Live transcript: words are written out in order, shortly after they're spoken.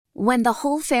When the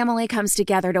whole family comes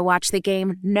together to watch the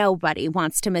game, nobody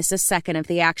wants to miss a second of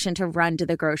the action to run to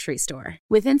the grocery store.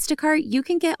 With Instacart, you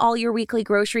can get all your weekly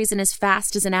groceries in as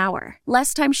fast as an hour.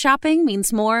 Less time shopping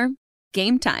means more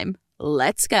game time.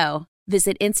 Let's go.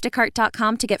 Visit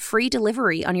instacart.com to get free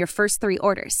delivery on your first 3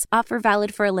 orders. Offer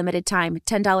valid for a limited time.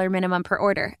 $10 minimum per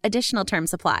order. Additional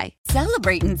terms apply.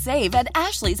 Celebrate and save at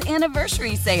Ashley's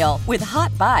Anniversary Sale. With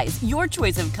Hot Buys, your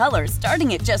choice of colors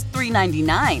starting at just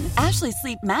 $3.99. Ashley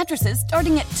Sleep mattresses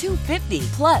starting at $2.50.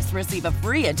 Plus, receive a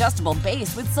free adjustable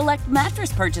base with select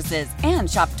mattress purchases. And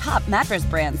shop top mattress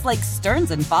brands like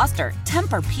Stearns & Foster,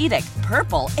 Tempur-Pedic,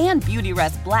 Purple, and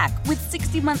Beautyrest Black with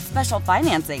 60-month special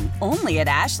financing. Only at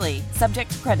Ashley.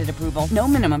 Subject to credit approval. No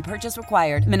minimum purchase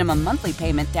required. Minimum monthly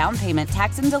payment, down payment,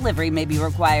 tax, and delivery may be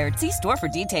required. See store for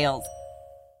details.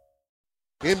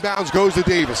 Inbounds goes to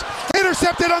Davis.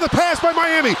 Intercepted on the pass by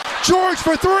Miami. George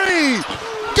for 3.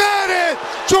 Got it!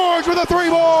 George with a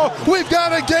 3-ball. We've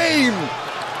got a game.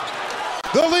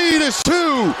 The lead is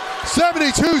 2.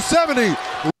 72-70.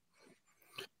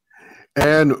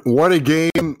 And what a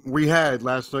game we had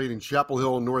last night in Chapel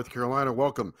Hill, North Carolina.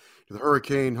 Welcome to the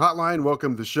Hurricane Hotline.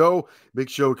 Welcome to the show. Big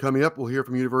show coming up. We'll hear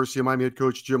from University of Miami head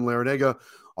coach Jim Larrañaga.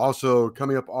 Also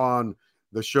coming up on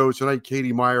the show tonight,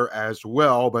 Katie Meyer as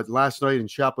well. But last night in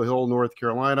Chapel Hill, North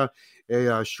Carolina,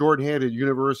 a shorthanded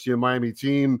University of Miami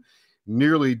team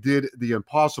nearly did the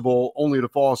impossible, only to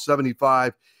fall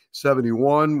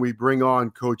 75-71. We bring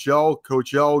on Coach L.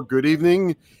 Coach L, good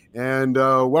evening, and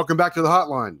welcome back to the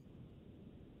hotline.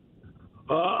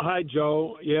 Hi,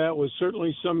 Joe. Yeah, it was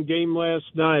certainly some game last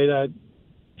night. I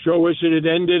sure wish it had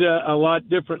ended a lot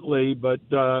differently, but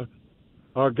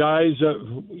our guys,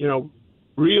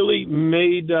 really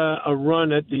made a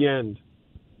run at the end.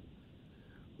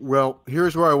 Well,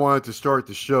 here's where I wanted to start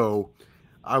the show.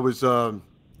 I was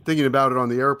thinking about it on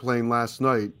the airplane last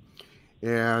night,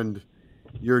 and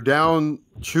you're down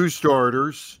 2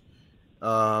 starters.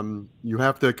 You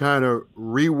have to kind of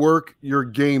rework your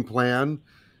game plan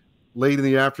late in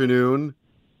the afternoon.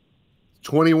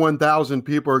 21,000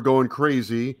 people are going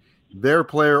crazy. Their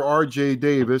player, R.J.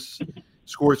 Davis,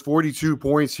 scores 42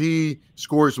 points. He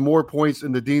scores more points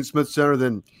in the Dean Smith Center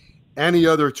than any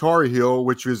other Tar Heel,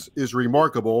 which is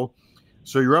remarkable.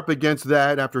 So you're up against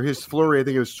that after his flurry. I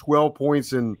think it was 12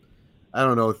 points in,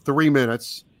 3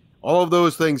 minutes. All of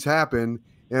those things happen,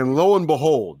 and lo and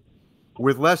behold,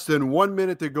 with less than 1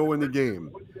 minute to go in the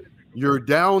game, you're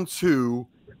down 2,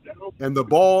 and the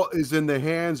ball is in the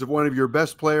hands of one of your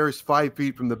best players 5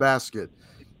 feet from the basket.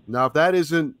 Now, if that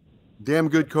isn't damn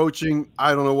good coaching,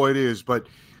 I don't know what is, but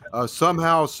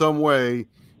somehow, some way,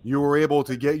 you were able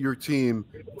to get your team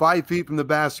 5 feet from the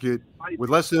basket with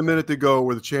less than a minute to go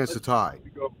with a chance to tie.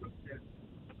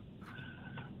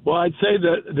 Well, I'd say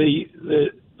that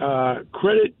the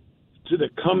credit to the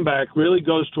comeback really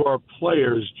goes to our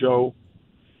players, Joe.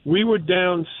 We were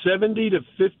down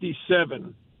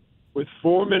 70-57 with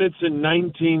 4 minutes and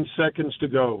 19 seconds to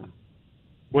go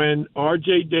when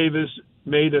R.J. Davis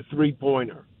made a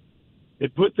three-pointer.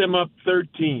 It put them up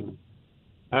 13,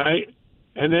 all right?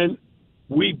 And then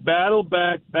we battled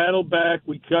back.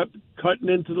 We kept cutting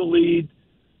into the lead.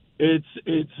 It's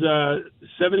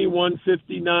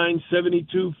 71-59,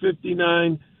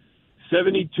 72-59,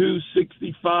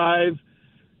 72-65,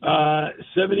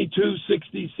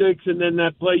 72-66, and then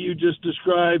that play you just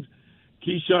described,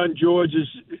 Keyshawn George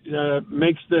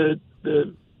makes the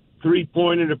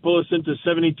three-pointer to pull us into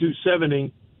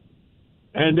 72-70.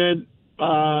 And then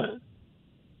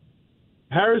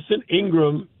Harrison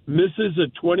Ingram misses a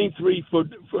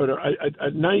 23-footer, a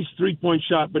nice three-point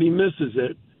shot, but he misses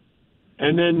it.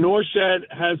 And then Norshad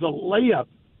has a layup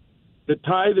to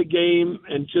tie the game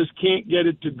and just can't get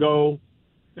it to go.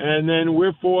 And then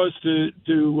we're forced to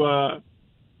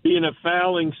be in a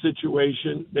fouling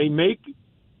situation. They make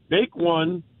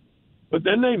one, but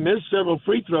then they miss several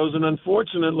free throws. And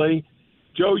unfortunately,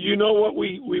 Joe, you know what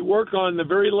we work on the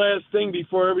very last thing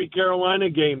before every Carolina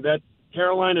game, that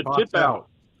Carolina tip out.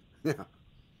 Yeah.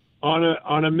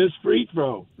 On a missed free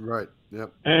throw. Right.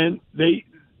 Yep. And they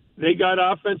got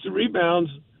offensive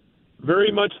rebounds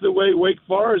very much the way Wake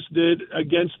Forest did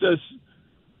against us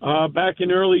back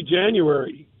in early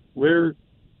January. We're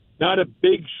not a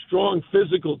big, strong,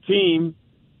 physical team,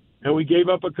 and we gave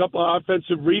up a couple of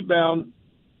offensive rebound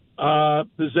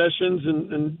possessions,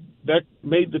 and that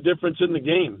made the difference in the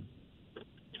game.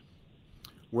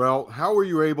 Well, how were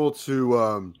you able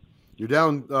to you're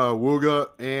down Wooga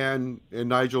and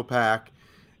Nigel Pack.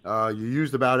 You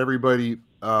used about everybody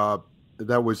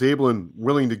that was able and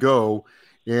willing to go,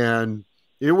 and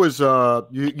it was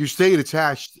you stayed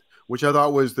attached, which I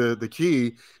thought was the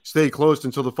key. Stay close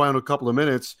until the final couple of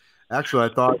minutes. Actually,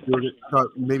 I thought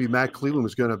maybe Matt Cleveland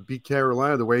was going to beat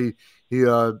Carolina the way he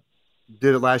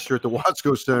did it last year at the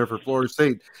Watsco Center for Florida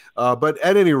State. But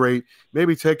at any rate,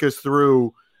 maybe take us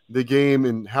through the game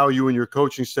and how you and your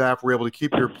coaching staff were able to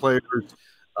keep your players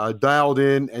dialed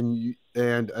in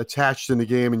and attached in the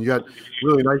game. And you got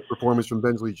really nice performance from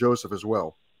Bensley Joseph as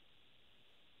well.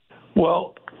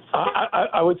 Well,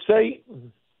 I would say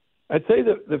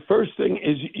that the first thing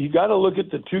is you got to look at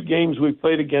the two games we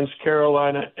played against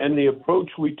Carolina and the approach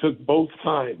we took both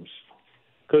times.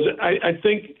 Because I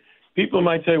think people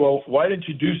might say, well, why didn't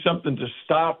you do something to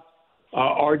stop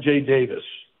R.J. Davis?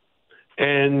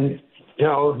 And,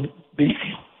 the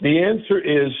answer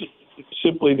is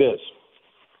simply this.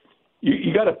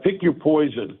 You got to pick your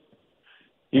poison.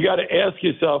 You got to ask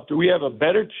yourself, do we have a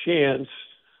better chance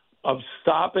of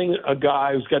stopping a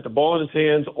guy who's got the ball in his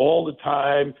hands all the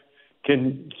time,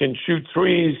 can shoot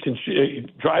threes, can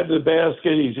drive to the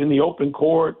basket, he's in the open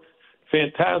court,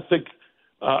 fantastic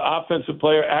offensive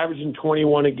player, averaging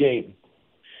 21 a game?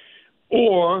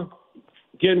 Or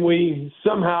can we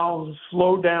somehow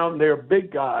slow down their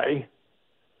big guy,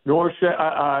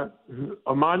 Armando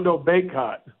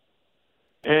Bacot?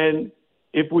 And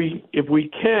if we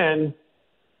can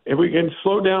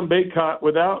slow down Bacot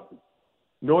without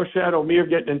Norchad Omier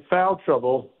getting in foul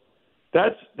trouble,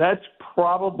 that's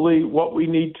probably what we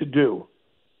need to do.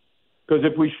 Because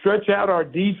if we stretch out our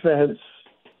defense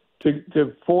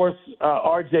to force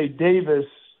R.J. Davis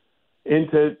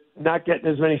into not getting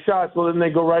as many shots, well, then they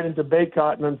go right into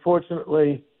Bacot. And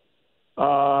unfortunately,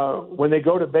 when they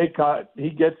go to Bacot,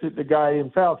 he gets the guy in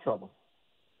foul trouble.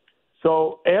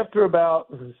 So after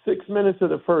about 6 minutes of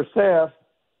the first half,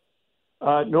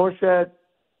 Norchad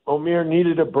Omier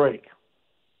needed a break.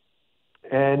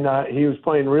 And he was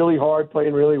playing really hard,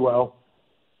 playing really well.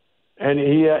 And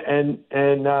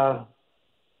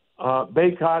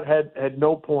Bacot had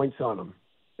no points on him.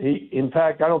 In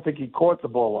fact, I don't think he caught the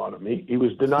ball on him. He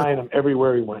was denying him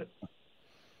everywhere he went.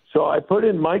 So I put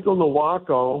in Michael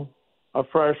Nowako, a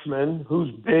freshman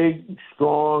who's big,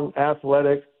 strong,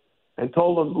 athletic, and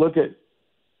told him, look at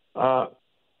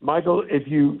Michael, if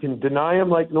you can deny him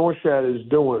like Norchad is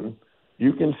doing,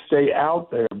 you can stay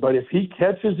out there. But if he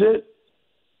catches it,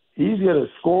 he's going to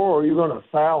score or you're going to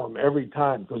foul him every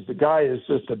time because the guy is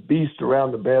just a beast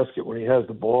around the basket when he has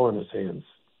the ball in his hands.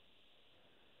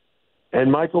 And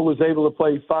Michael was able to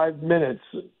play 5 minutes,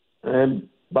 and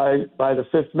by the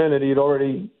fifth minute, he had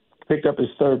already picked up his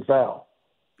third foul.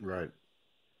 Right.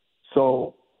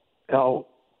 So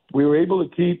we were able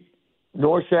to keep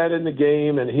Norchad in the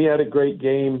game, and he had a great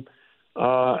game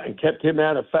and kept him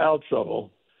out of foul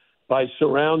trouble by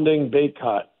surrounding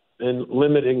Bacot and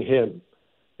limiting him.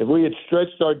 If we had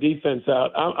stretched our defense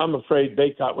out, I'm afraid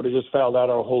Bacot would have just fouled out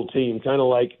our whole team, kind of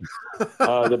like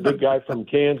the big guy from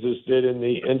Kansas did in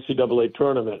the NCAA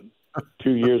tournament 2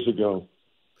 years ago.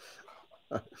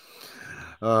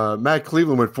 Matt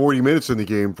Cleveland went 40 minutes in the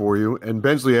game for you, and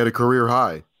Bensley had a career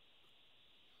high.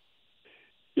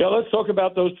 Yeah, let's talk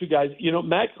about those two guys.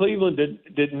 Matt Cleveland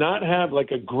did not have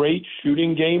like a great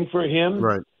shooting game for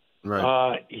him.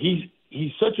 Right.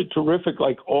 He's such a terrific,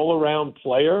 all-around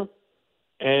player.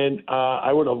 And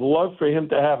I would have loved for him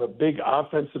to have a big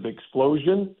offensive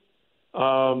explosion,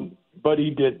 but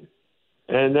he didn't,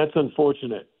 and that's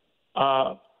unfortunate.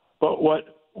 But what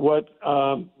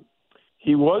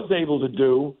he was able to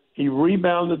do, he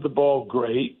rebounded the ball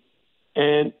great,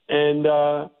 and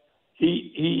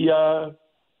he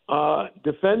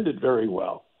defended very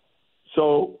well.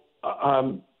 So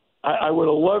I would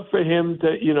have loved for him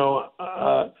to,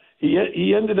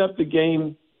 he ended up the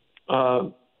game.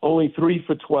 Only 3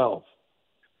 for 12.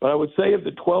 But I would say of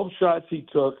the 12 shots he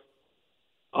took,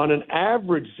 on an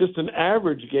average, just an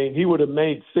average game, he would have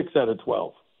made 6 out of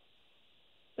 12.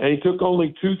 And he took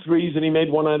only 2 threes, and he made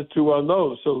 1 out of 2 on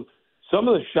those. So some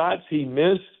of the shots he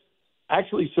missed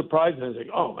actually surprised me. I was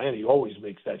like, oh, man, he always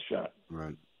makes that shot.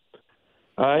 Right.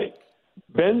 All right.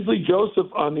 Bensley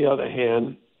Joseph, on the other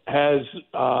hand, has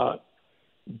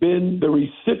been the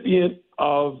recipient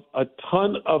of a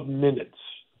ton of minutes.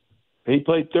 He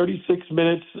played 36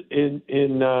 minutes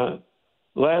in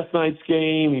last night's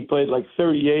game. He played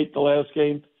 38 the last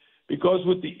game. Because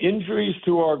with the injuries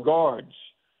to our guards,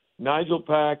 Nigel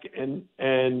Pack and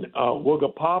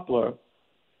Wooga Poplar,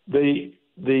 the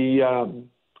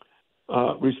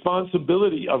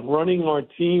responsibility of running our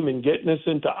team and getting us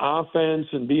into offense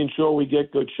and being sure we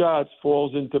get good shots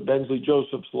falls into Bensley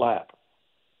Joseph's lap.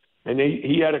 And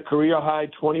he had a career-high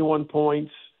 21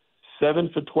 points,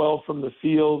 7 for 12 from the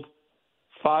field,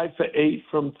 5 for 8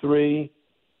 from 3,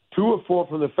 2 or 4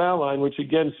 from the foul line, which,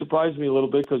 again, surprised me a little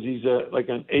bit because he's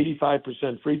an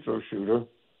 85% free throw shooter.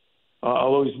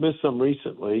 although he's missed some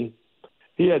recently.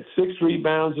 He had 6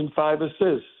 rebounds and 5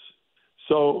 assists.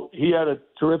 So he had a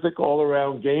terrific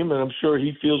all-around game, and I'm sure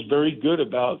he feels very good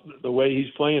about the way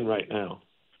he's playing right now.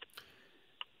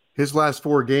 His last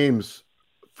 4 games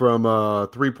from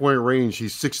three-point range,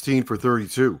 he's 16 for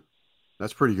 32.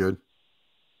 That's pretty good.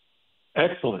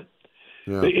 Excellent.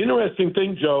 Yeah. The interesting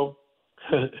thing, Joe,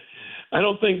 I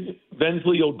don't think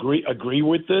Bensley will agree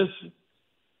with this,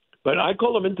 but I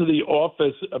called him into the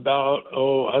office about,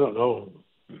 I don't know,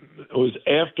 it was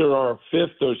after our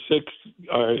 5th or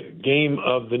 6th game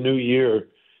of the new year.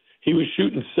 He was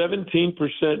shooting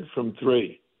 17% from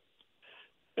 3.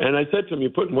 And I said to him,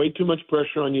 you're putting way too much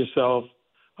pressure on yourself.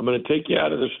 I'm going to take you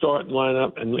out of the starting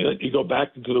lineup and let you go back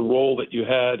into the role that you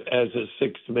had as a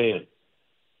 6th man.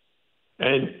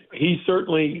 And he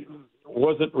certainly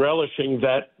wasn't relishing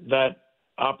that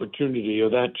opportunity or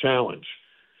that challenge.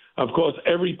 Of course,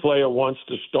 every player wants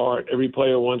to start. Every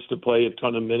player wants to play a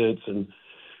ton of minutes.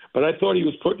 But I thought he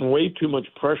was putting way too much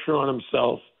pressure on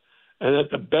himself, and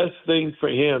that the best thing for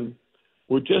him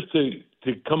was just to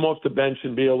come off the bench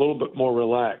and be a little bit more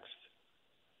relaxed.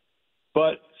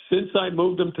 But since I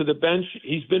moved him to the bench,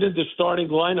 he's been in the starting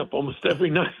lineup almost every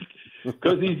night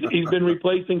because he's been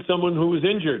replacing someone who was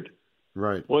injured.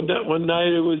 Right. One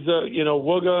night it was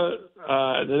Wooga.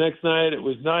 The next night it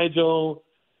was Nigel.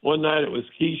 One night it was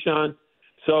Keyshawn.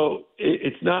 So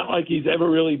it's not like he's ever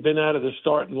really been out of the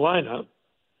starting lineup.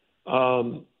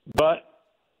 But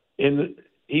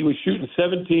he was shooting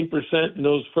 17% in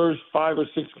those first 5 or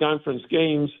 6 conference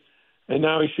games, and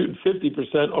now he's shooting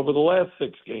 50% over the last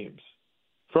 6 games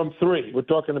from 3. We're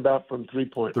talking about from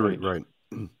 3-point range.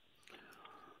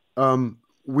 Right.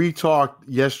 We talked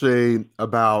yesterday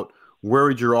about where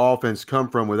did your offense come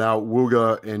from without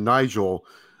Wooga and Nigel,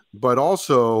 but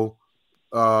also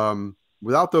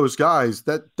without those guys,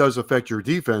 that does affect your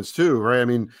defense too, right? I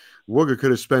mean, Wooga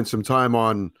could have spent some time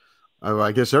on.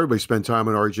 I guess everybody spent time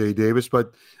on R.J. Davis,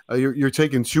 but you're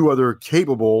taking 2 other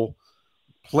capable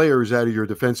players out of your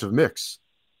defensive mix.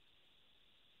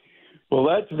 Well,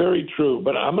 that's very true,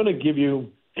 but I'm going to give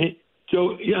you,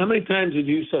 Joe. How many times have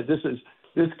you said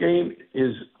this game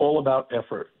is all about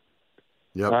effort?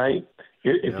 Yep. Right?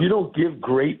 If you don't give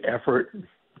great effort,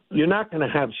 you're not going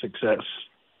to have success.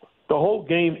 The whole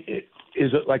game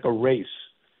is like a race.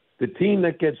 The team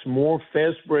that gets more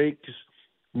fast breaks,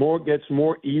 gets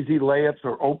more easy layups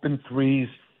or open threes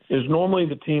is normally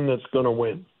the team that's going to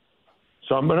win.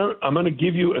 So I'm going to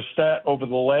give you a stat over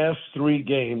the last 3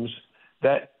 games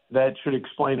that should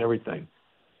explain everything.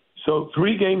 So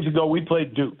 3 games ago we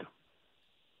played Duke.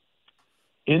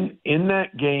 In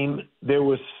that game there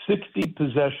was 60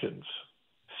 possessions.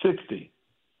 60.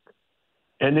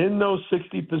 And in those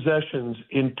 60 possessions,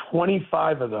 in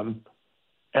 25 of them,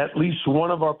 at least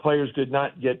one of our players did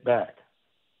not get back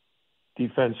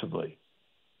defensively.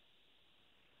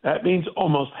 That means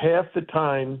almost half the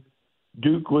time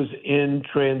Duke was in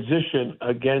transition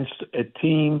against a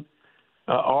team,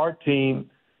 our team,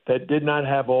 that did not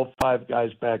have all 5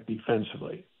 guys back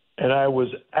defensively. And I was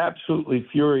absolutely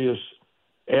furious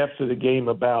after the game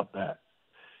about that.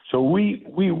 So we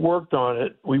worked on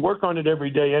it. We work on it every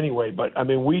day anyway, but I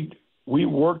mean, we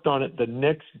worked on it the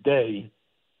next day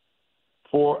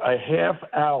for a half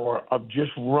hour of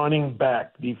just running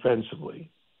back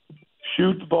defensively.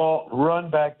 Shoot the ball, run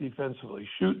back defensively.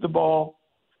 Shoot the ball,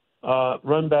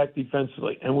 run back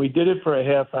defensively. And we did it for a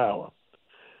half hour.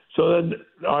 So then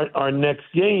our next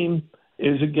game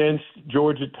is against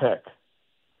Georgia Tech,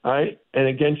 right? And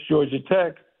against Georgia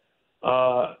Tech,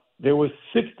 there was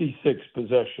 66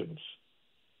 possessions,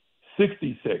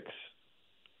 66.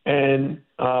 And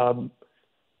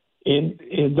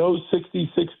in those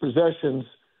 66 possessions,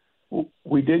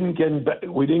 we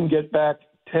didn't get back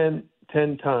 10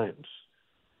 times.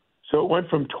 So it went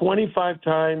from 25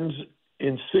 times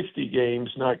in 60 games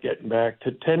not getting back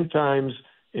to 10 times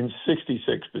in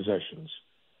 66 possessions.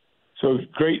 So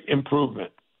great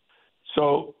improvement.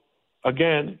 So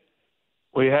again,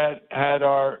 we had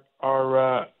our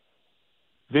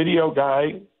video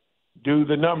guy do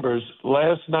the numbers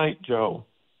last night, Joe.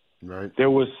 Right. There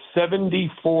was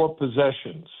 74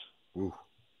 possessions. Ooh.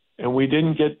 And we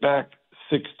didn't get back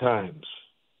 6 times.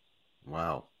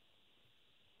 Wow.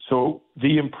 So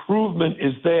the improvement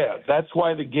is there. That's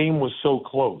why the game was so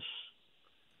close.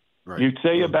 Right. You'd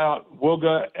say about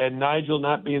Wooga and Nigel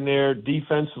not being there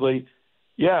defensively.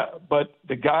 Yeah, but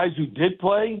the guys who did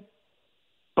play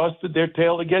busted their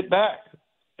tail to get back.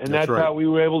 And that's right. how we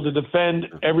were able to defend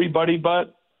everybody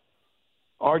but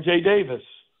R.J. Davis.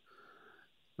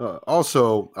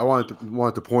 Also, I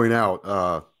wanted to point out,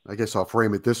 I guess I'll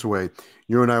frame it this way.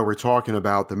 You and I were talking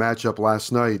about the matchup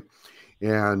last night,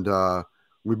 And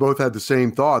we both had the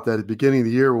same thought that at the beginning of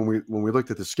the year when we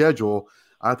looked at the schedule,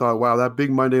 I thought, wow, that big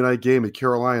Monday night game at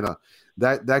Carolina,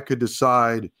 that could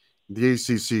decide the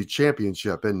ACC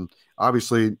championship. And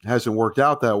obviously it hasn't worked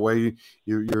out that way.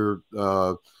 You're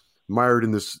mired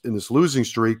in this losing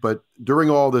streak. But during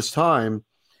all this time,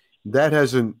 that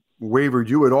hasn't wavered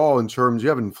you at all in terms, you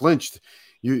haven't flinched.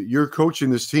 You're coaching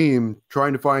this team,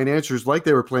 trying to find answers like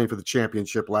they were playing for the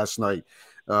championship last night,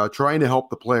 trying to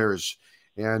help the players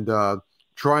and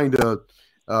trying to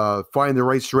find the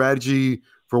right strategy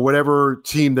for whatever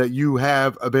team that you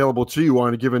have available to you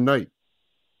on a given night.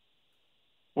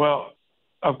 Well,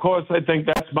 of course, I think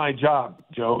that's my job,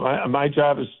 Joe. My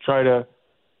job is to try to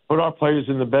put our players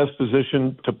in the best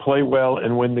position to play well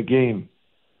and win the game.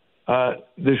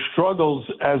 The struggles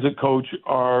as a coach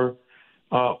are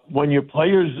when your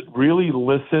players really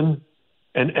listen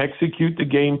and execute the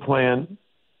game plan,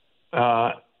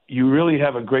 you really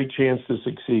have a great chance to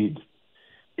succeed.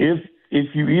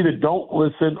 If you either don't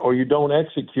listen or you don't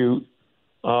execute,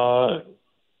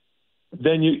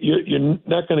 then you're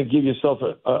not going to give yourself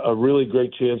a really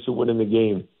great chance of winning the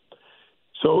game.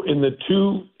 So in the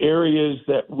two areas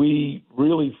that we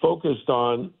really focused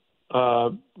on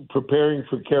preparing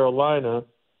for Carolina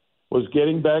was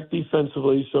getting back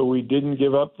defensively so we didn't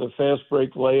give up the fast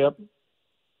break layup,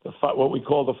 what we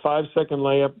call the 5-second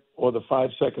layup or the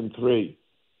 5-second three.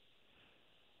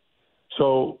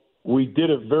 So we did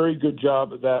a very good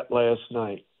job of that last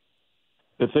night.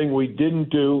 The thing we didn't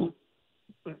do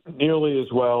nearly as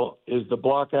well is the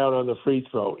block out on the free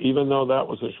throw, even though that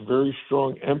was a very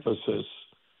strong emphasis,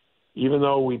 even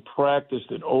though we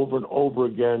practiced it over and over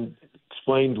again,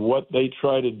 explained what they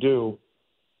try to do,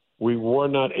 we were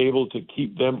not able to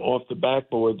keep them off the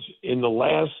backboards in the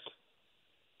last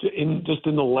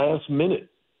minute.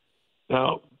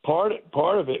 Now, part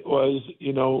of it was,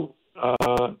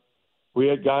 we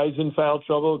had guys in foul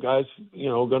trouble, guys,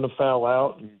 going to foul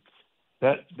out, and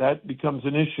that becomes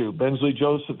an issue. Bensley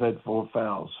Joseph had 4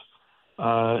 fouls.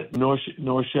 Norshad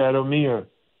Omir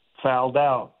fouled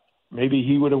out. Maybe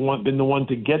he would have been the one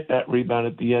to get that rebound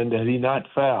at the end had he not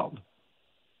fouled.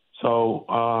 So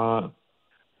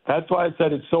that's why I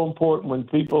said it's so important when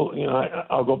people,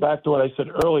 I'll go back to what I said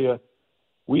earlier.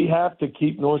 We have to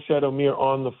keep Norshad Omir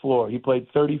on the floor. He played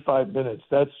 35 minutes.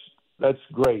 That's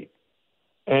great.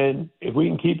 And if we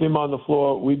can keep him on the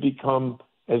floor, we become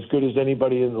as good as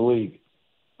anybody in the league.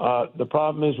 The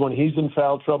problem is when he's in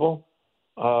foul trouble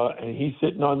and he's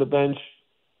sitting on the bench,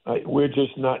 we're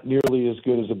just not nearly as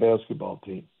good as a basketball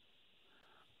team.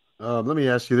 Let me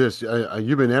ask you this.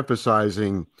 You've been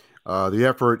emphasizing the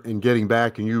effort in getting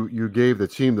back, and you gave the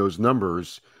team those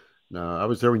numbers. I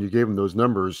was there when you gave them those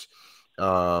numbers.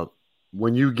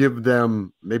 When you give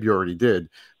them, maybe you already did,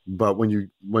 but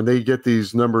when they get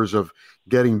these numbers of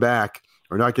getting back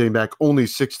or not getting back only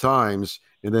 6 times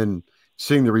and then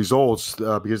seeing the results,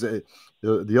 because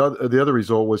the other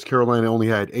result was Carolina only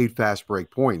had 8 fast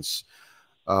break points.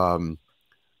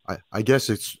 I guess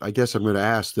I'm going to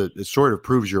ask that it sort of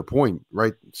proves your point,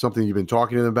 right? Something you've been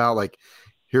talking to them about, like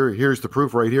here's the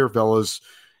proof right here, fellas.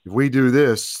 If we do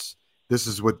this, this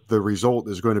is what the result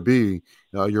is going to be.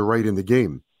 You're right in the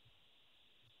game.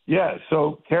 Yeah.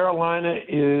 So Carolina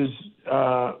is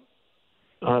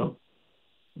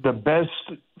the best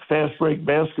fast break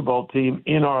basketball team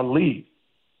in our league.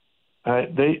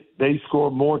 They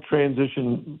score more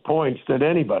transition points than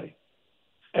anybody,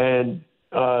 and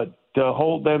to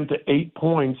hold them to 8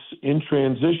 points in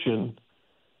transition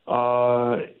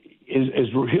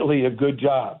is really a good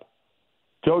job.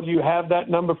 Joe, do you have that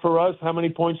number for us? How many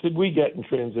points did we get in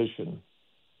transition?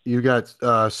 You got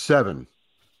 7.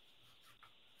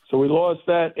 So we lost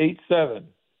that 8-7.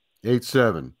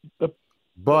 8-7. The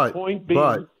point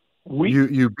being,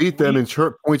 you beat them in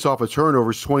points off of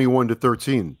turnovers,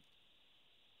 21-13.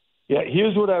 Yeah,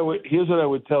 here's what I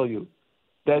would tell you,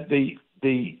 that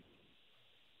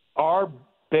our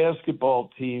basketball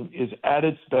team is at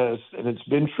its best, and it's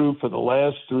been true for the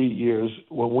last 3 years,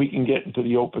 when we can get into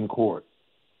the open court.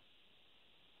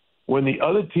 When the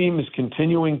other team is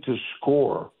continuing to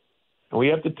score, and we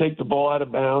have to take the ball out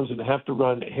of bounds and have to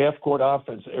run half-court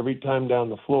offense every time down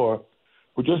the floor,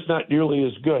 we're just not nearly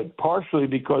as good, partially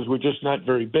because we're just not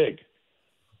very big.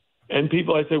 And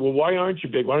I say, well, why aren't you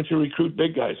big? Why don't you recruit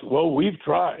big guys? Well, we've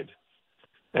tried.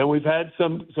 And we've had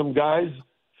some guys,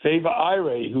 Fava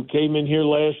Ire, who came in here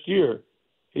last year.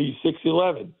 He's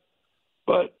 6'11".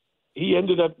 But he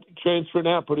ended up transferring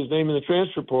out, put his name in the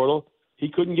transfer portal. He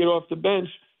couldn't get off the bench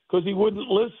because he wouldn't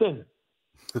listen.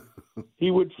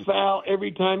 He would foul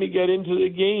every time he got into the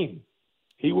game.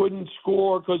 He wouldn't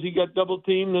score because he got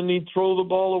double-teamed and he'd throw the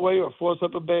ball away or force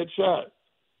up a bad shot.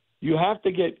 you have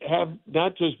to have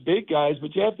not just big guys,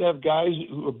 but you have to have guys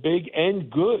who are big and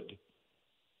good.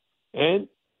 And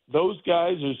those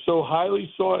guys are so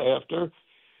highly sought after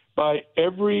by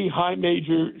every high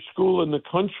major school in the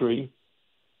country.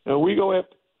 And we go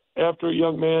after a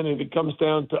young man, and it comes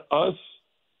down to us,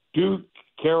 Duke,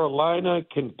 Carolina,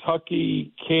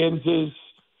 Kentucky, Kansas.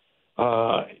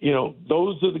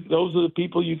 Those are the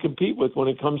people you compete with when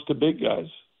it comes to big guys.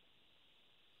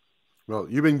 Well,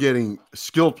 you've been getting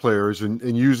skilled players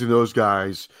and using those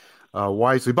guys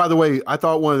wisely. By the way, I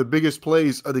thought one of the biggest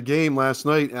plays of the game last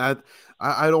night, and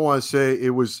I don't want to say it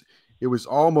was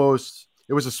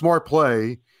a smart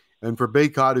play, and for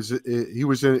Bacot, it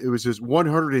was his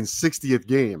 160th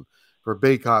game for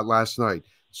Bacot last night.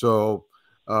 So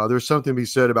there's something to be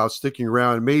said about sticking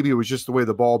around. Maybe it was just the way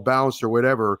the ball bounced or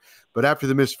whatever, but after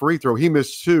the missed free throw, he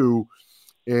missed two,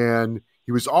 and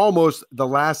he was almost the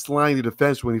last line of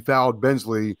defense when he fouled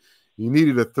Bensley. He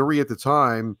needed a three at the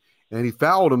time, and he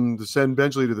fouled him to send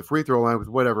Bensley to the free throw line with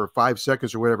 5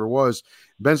 seconds or whatever it was.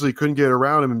 Bensley couldn't get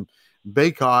around him, and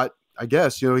Bacot, I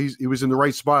guess, he was in the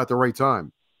right spot at the right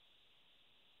time.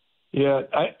 Yeah,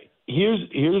 here's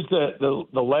the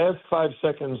last 5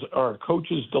 seconds are a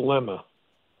coach's dilemma.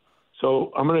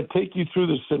 So I'm going to take you through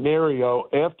the scenario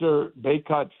after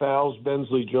Bacot fouls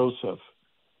Bensley Joseph.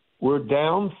 We're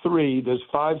down 3. There's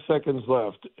 5 seconds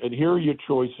left, and here are your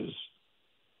choices.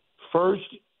 First,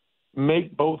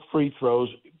 make both free throws,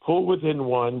 pull within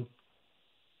 1,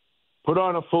 put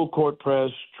on a full court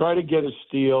press, try to get a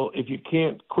steal. If you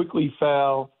can't, quickly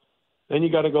foul. Then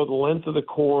you got to go the length of the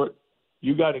court.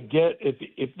 You got to get,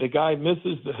 if the guy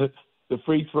misses the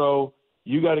free throw,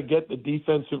 you got to get the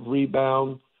defensive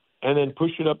rebound and then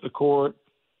push it up the court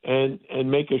and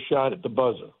make a shot at the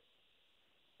buzzer.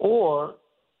 Or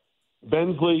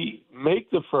Bensley make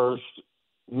the first.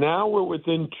 Now we're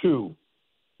within 2.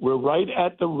 We're right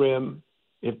at the rim.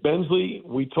 If Bensley,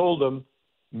 we told him,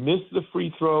 missed the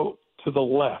free throw to the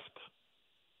left,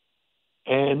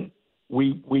 and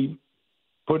we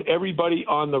put everybody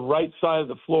on the right side of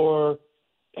the floor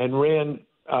and ran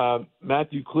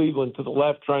Matthew Cleveland to the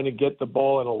left trying to get the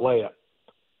ball in a layup.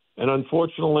 And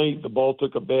unfortunately, the ball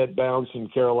took a bad bounce,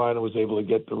 and Carolina was able to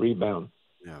get the rebound.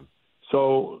 Yeah.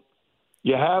 So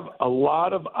you have a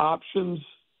lot of options.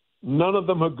 None of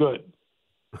them are good.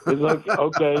 It's like,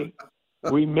 okay,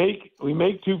 we make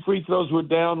 2 free throws. We're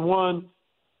down 1.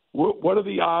 What are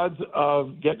the odds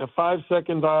of getting a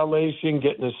 5-second violation,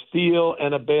 getting a steal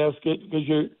and a basket? Because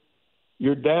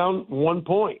you're down 1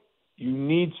 point. You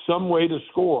need some way to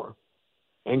score.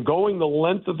 And going the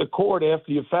length of the court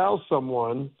after you foul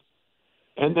someone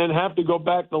and then have to go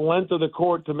back the length of the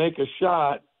court to make a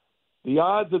shot, the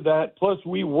odds of that, plus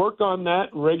we work on that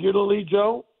regularly,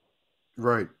 Joe.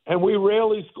 Right. And we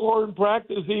rarely score in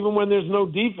practice even when there's no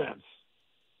defense.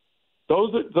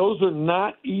 Those are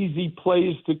not easy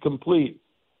plays to complete.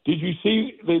 Did you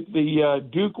see the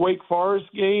Duke Wake Forest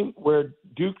game where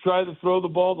Duke tried to throw the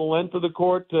ball the length of the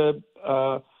court to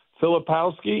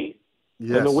Filipowski?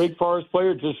 Yes. And the Wake Forest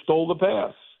player just stole the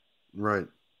pass. Right.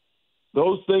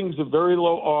 Those things are very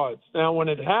low odds. Now, when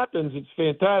it happens, it's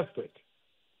fantastic.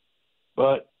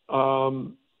 But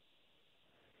for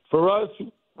us,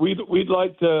 we'd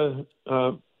like to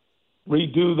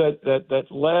redo that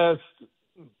last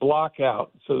block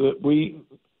out so that we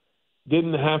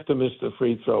didn't have to miss the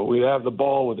free throw. We'd have the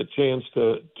ball with a chance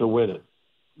to win it.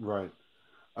 Right.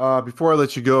 Before I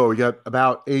let you go, we got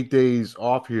about 8 days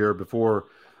off here before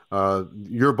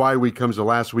your bye week comes the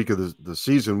last week of the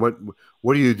season.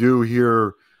 What do you do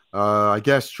here? I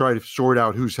guess try to sort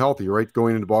out who's healthy, right?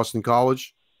 Going into Boston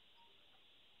College.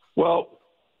 Well,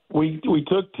 we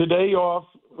took today off.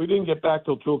 We didn't get back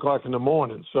till 2:00 in the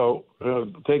morning, so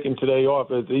taking today off.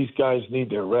 These guys need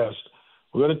their rest.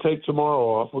 We're going to take tomorrow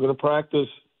off. We're going to practice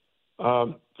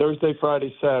Thursday,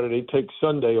 Friday, Saturday. Take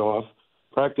Sunday off.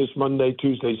 Practice Monday,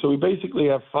 Tuesday. So we basically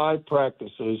have 5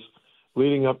 practices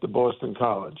leading up to Boston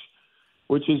College,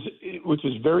 which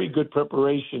is very good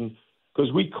preparation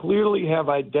because we clearly have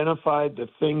identified the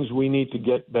things we need to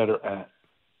get better at.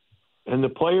 And the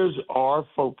players are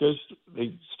focused.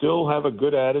 They still have a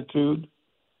good attitude.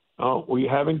 We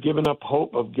haven't given up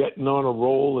hope of getting on a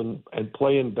roll and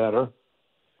playing better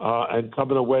and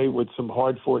coming away with some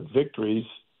hard-fought victories.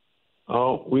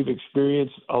 We've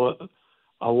experienced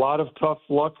a lot of tough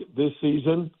luck this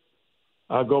season.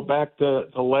 Go back to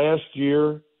last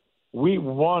year. We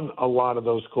won a lot of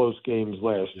those close games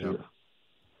last year.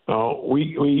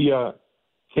 We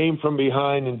came from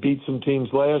behind and beat some teams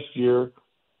last year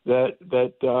that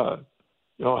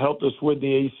helped us win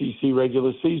the ACC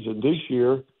regular season. This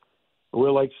year, we're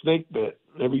like snake bit.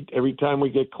 Every time we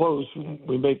get close,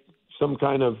 we make some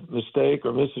kind of mistake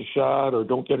or miss a shot or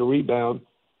don't get a rebound,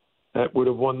 that would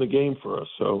have won the game for us.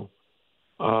 So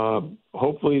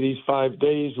hopefully these 5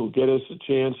 days will get us a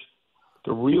chance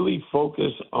to really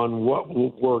focus on what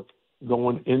will work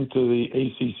going into the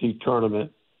ACC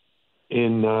tournament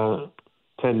in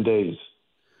 10 days.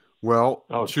 Well,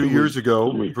 2 years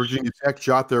ago, Virginia Tech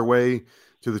shot their way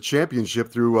to the championship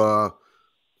through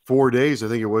 4 days, I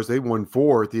think it was. They won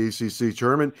 4 at the ACC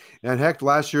tournament. And heck,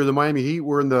 last year the Miami Heat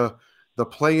were in the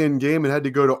play-in game and had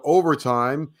to go to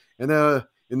overtime and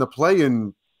in the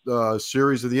play-in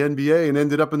series of the NBA and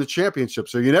ended up in the championship.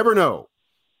 So you never know.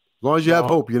 As long as you have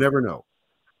hope, you never know.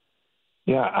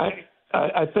 Yeah,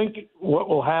 I think what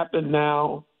will happen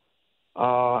now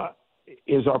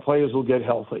is our players will get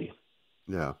healthy.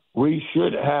 Yeah. We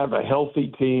should have a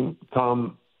healthy team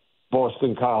come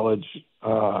Boston College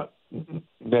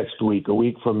next week, a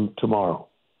week from tomorrow.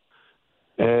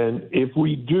 And if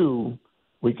we do,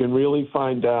 we can really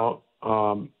find out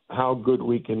how good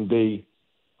we can be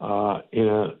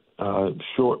in a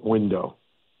short window.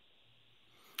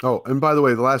 Oh, and by the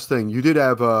way, the last thing, you did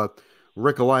have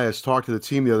Rick Elias talk to the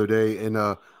team the other day, and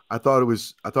I thought it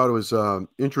was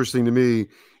interesting to me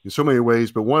in so many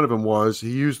ways, but one of them was he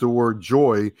used the word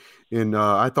joy, and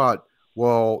I thought,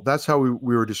 well, that's how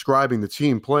we were describing the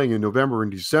team playing in November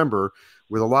and December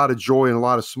with a lot of joy and a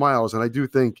lot of smiles, and I do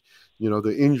think,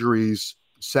 the injuries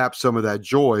sap some of that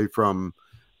joy from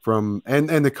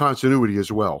and the continuity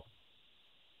as well.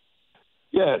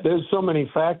 Yeah, there's so many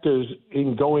factors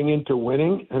in going into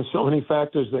winning and so many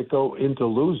factors that go into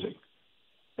losing.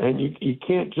 And you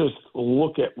can't just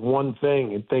look at one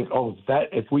thing and think, oh, that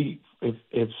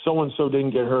if so-and-so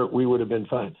didn't get hurt, we would have been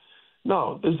fine.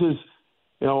 No, this is,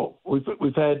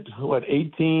 we've had,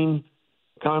 18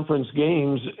 conference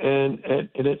games, and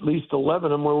at least 11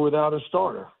 of them were without a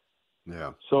starter.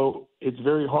 Yeah. So it's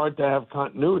very hard to have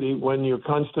continuity when you're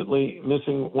constantly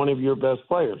missing one of your best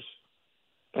players.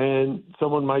 And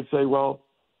someone might say, well,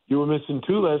 you were missing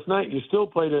 2 last night. You still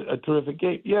played a terrific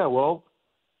game. Yeah, well,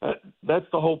 that's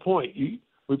the whole point.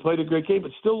 We played a great game,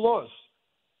 but still lost.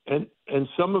 And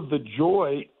some of the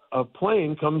joy of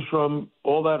playing comes from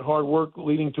all that hard work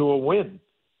leading to a win.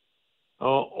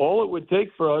 All it would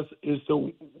take for us is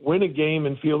to win a game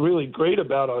and feel really great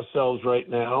about ourselves right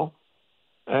now.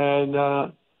 And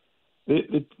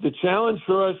the challenge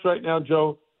for us right now,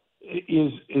 Joe,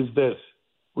 is this.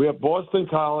 We have Boston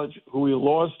College, who we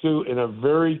lost to in a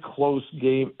very close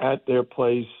game at their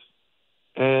place.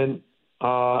 And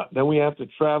then we have to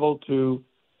travel to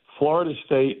Florida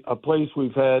State, a place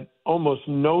we've had almost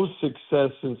no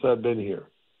success since I've been here.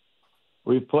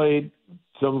 We've played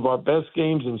some of our best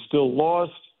games and still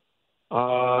lost.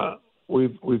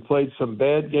 We've played some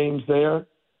bad games there.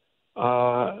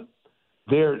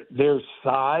 Their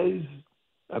size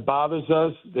bothers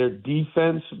us. Their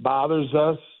defense bothers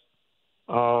us.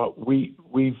 We've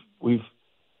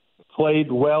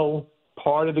played well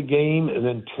part of the game and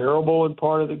then terrible in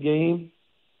part of the game.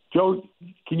 Joe,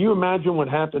 can you imagine what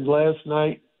happened last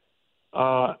night?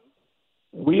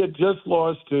 We had just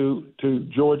lost to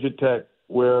Georgia Tech,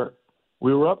 where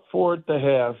we were up 4 at the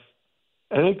half,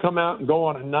 and they come out and go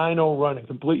on a 9-0 run and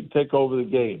completely take over the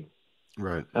game.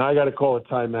 Right. And I got to call a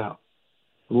timeout.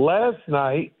 Last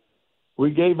night,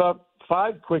 we gave up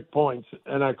 5 quick points,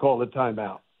 and I called a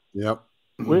timeout. Yep.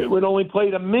 We'd only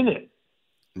played a minute.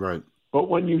 Right. But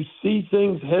when you see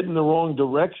things head in the wrong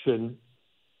direction,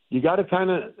 you got to kind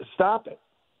of stop it.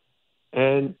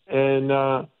 And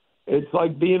it's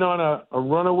like being on a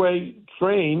runaway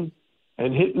train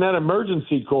and hitting that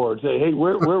emergency cord. Say, hey,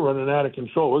 we're running out of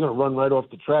control. We're going to run right off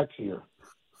the tracks here.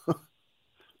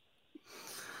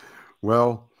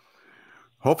 Well,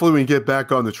 hopefully we can get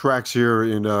back on the tracks here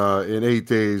in 8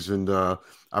 days. And I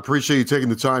appreciate you taking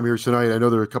the time here tonight. I know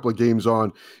there are a couple of games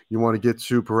on you want to get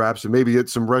to perhaps, and maybe get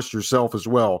some rest yourself as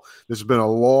well. This has been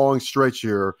a long stretch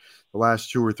here the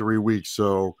last 2 or 3 weeks.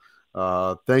 So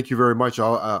thank you very much.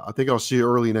 I think I'll see you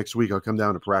early next week. I'll come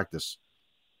down to practice.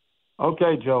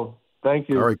 Okay, Joe. Thank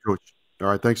you. All right, Coach. All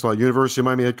right, thanks a lot. University of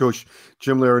Miami head coach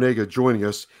Jim Larrañaga joining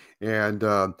us. And,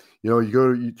 you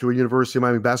go to a University of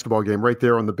Miami basketball game right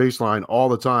there on the baseline all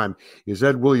the time is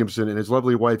Ed Williamson and his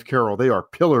lovely wife, Carol. They are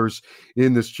pillars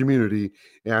in this community.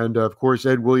 And, of course,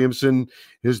 Ed Williamson,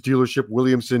 his dealership,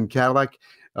 Williamson Cadillac,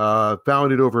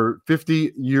 founded over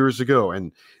 50 years ago.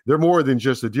 And they're more than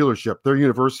just a dealership. They're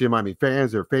University of Miami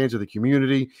fans. They're fans of the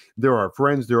community. They're our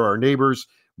friends. They're our neighbors.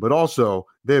 But also,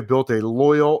 they have built a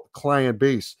loyal client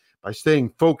base by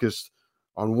staying focused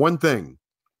on one thing.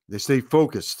 They stay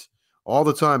focused all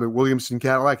the time at Williamson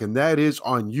Cadillac, and that is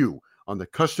on you, on the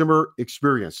customer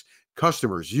experience.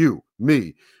 Customers, you,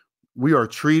 me, we are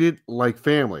treated like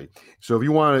family. So if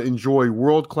you want to enjoy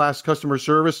world-class customer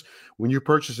service when you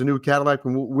purchase a new Cadillac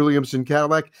from Williamson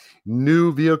Cadillac,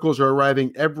 new vehicles are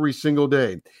arriving every single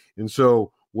day. And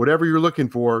so whatever you're looking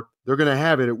for, they're going to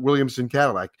have it at Williamson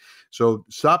Cadillac. So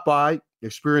stop by,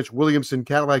 experience Williamson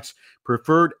Cadillac's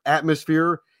preferred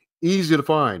atmosphere, easy to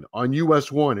find on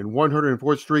US 1 and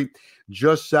 104th Street,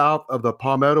 just south of the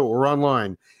Palmetto, or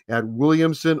online at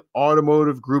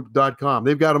WilliamsonAutomotiveGroup.com.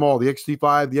 They've got them all, the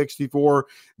XT5, the XT4,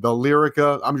 the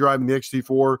Lyrica. I'm driving the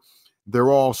XT4.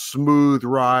 They're all smooth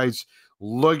rides,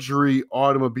 luxury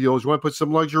automobiles. You want to put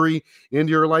some luxury into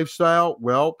your lifestyle?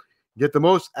 Well, get the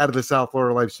most out of the South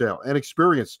Florida lifestyle and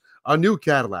experience a new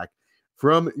Cadillac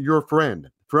from your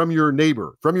friend, from your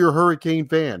neighbor, from your Hurricane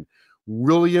fan.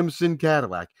 Williamson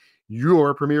Cadillac,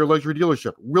 your premier luxury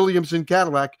dealership. Williamson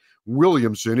Cadillac.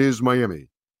 Williamson is Miami.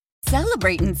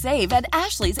 Celebrate and save at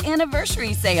Ashley's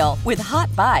Anniversary Sale. With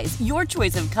Hot Buys, your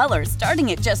choice of colors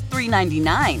starting at just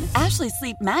 $3.99. Ashley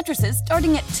Sleep mattresses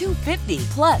starting at $2.50.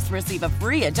 Plus, receive a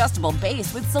free adjustable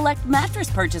base with select mattress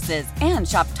purchases. And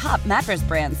shop top mattress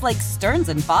brands like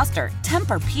Stearns & Foster,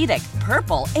 Tempur-Pedic,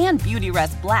 Purple, and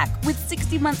Beautyrest Black with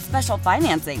 60-month special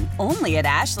financing. Only at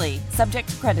Ashley. Subject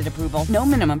to credit approval. No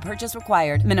minimum purchase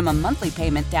required. Minimum monthly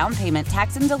payment, down payment,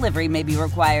 tax, and delivery may be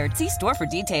required. See store for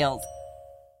details.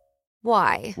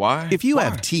 Why? If you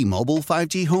have T-Mobile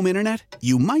 5G home internet,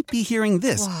 you might be hearing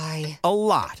this a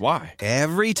lot. Why?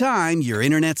 Every time your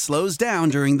internet slows down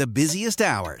during the busiest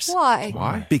hours.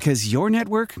 Why? Because your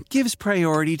network gives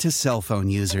priority to cell phone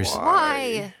users.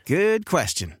 Why? Good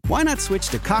question. Why not switch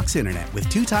to Cox Internet with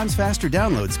 2 times faster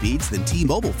download speeds than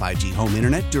T-Mobile 5G home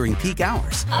internet during peak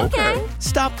hours? Okay.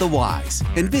 Stop the whys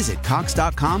and visit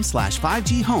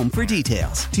cox.com/5G home for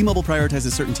details. T-Mobile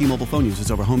prioritizes certain T-Mobile phone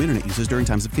users over home internet users during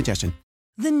times of congestion.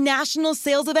 The national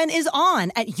sales event is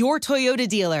on at your Toyota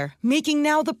dealer, making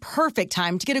now the perfect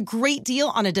time to get a great deal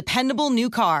on a dependable new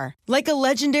car. Like a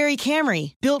legendary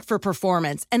Camry, built for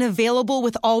performance and available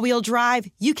with all-wheel drive,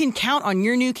 you can count on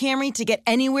your new Camry to get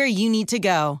anywhere you need to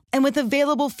go. And with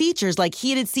available features like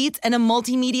heated seats and a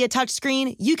multimedia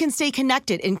touchscreen, you can stay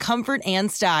connected in comfort and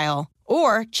style.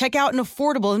 Or check out an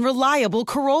affordable and reliable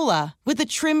Corolla with a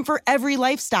trim for every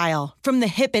lifestyle, from the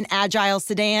hip and agile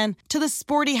sedan to the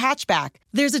sporty hatchback.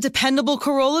 There's a dependable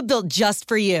Corolla built just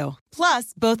for you.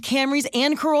 Plus, both Camrys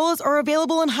and Corollas are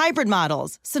available in hybrid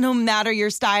models, so no matter your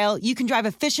style, you can drive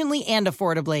efficiently and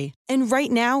affordably. And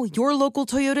right now, your local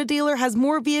Toyota dealer has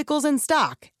more vehicles in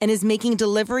stock and is making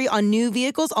delivery on new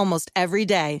vehicles almost every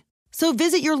day. So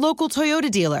visit your local Toyota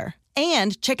dealer.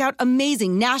 And check out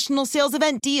amazing national sales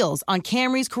event deals on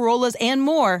Camrys, Corollas, and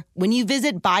more when you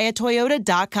visit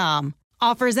buyatoyota.com.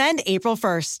 Offers end April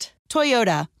 1st.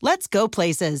 Toyota, let's go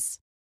places.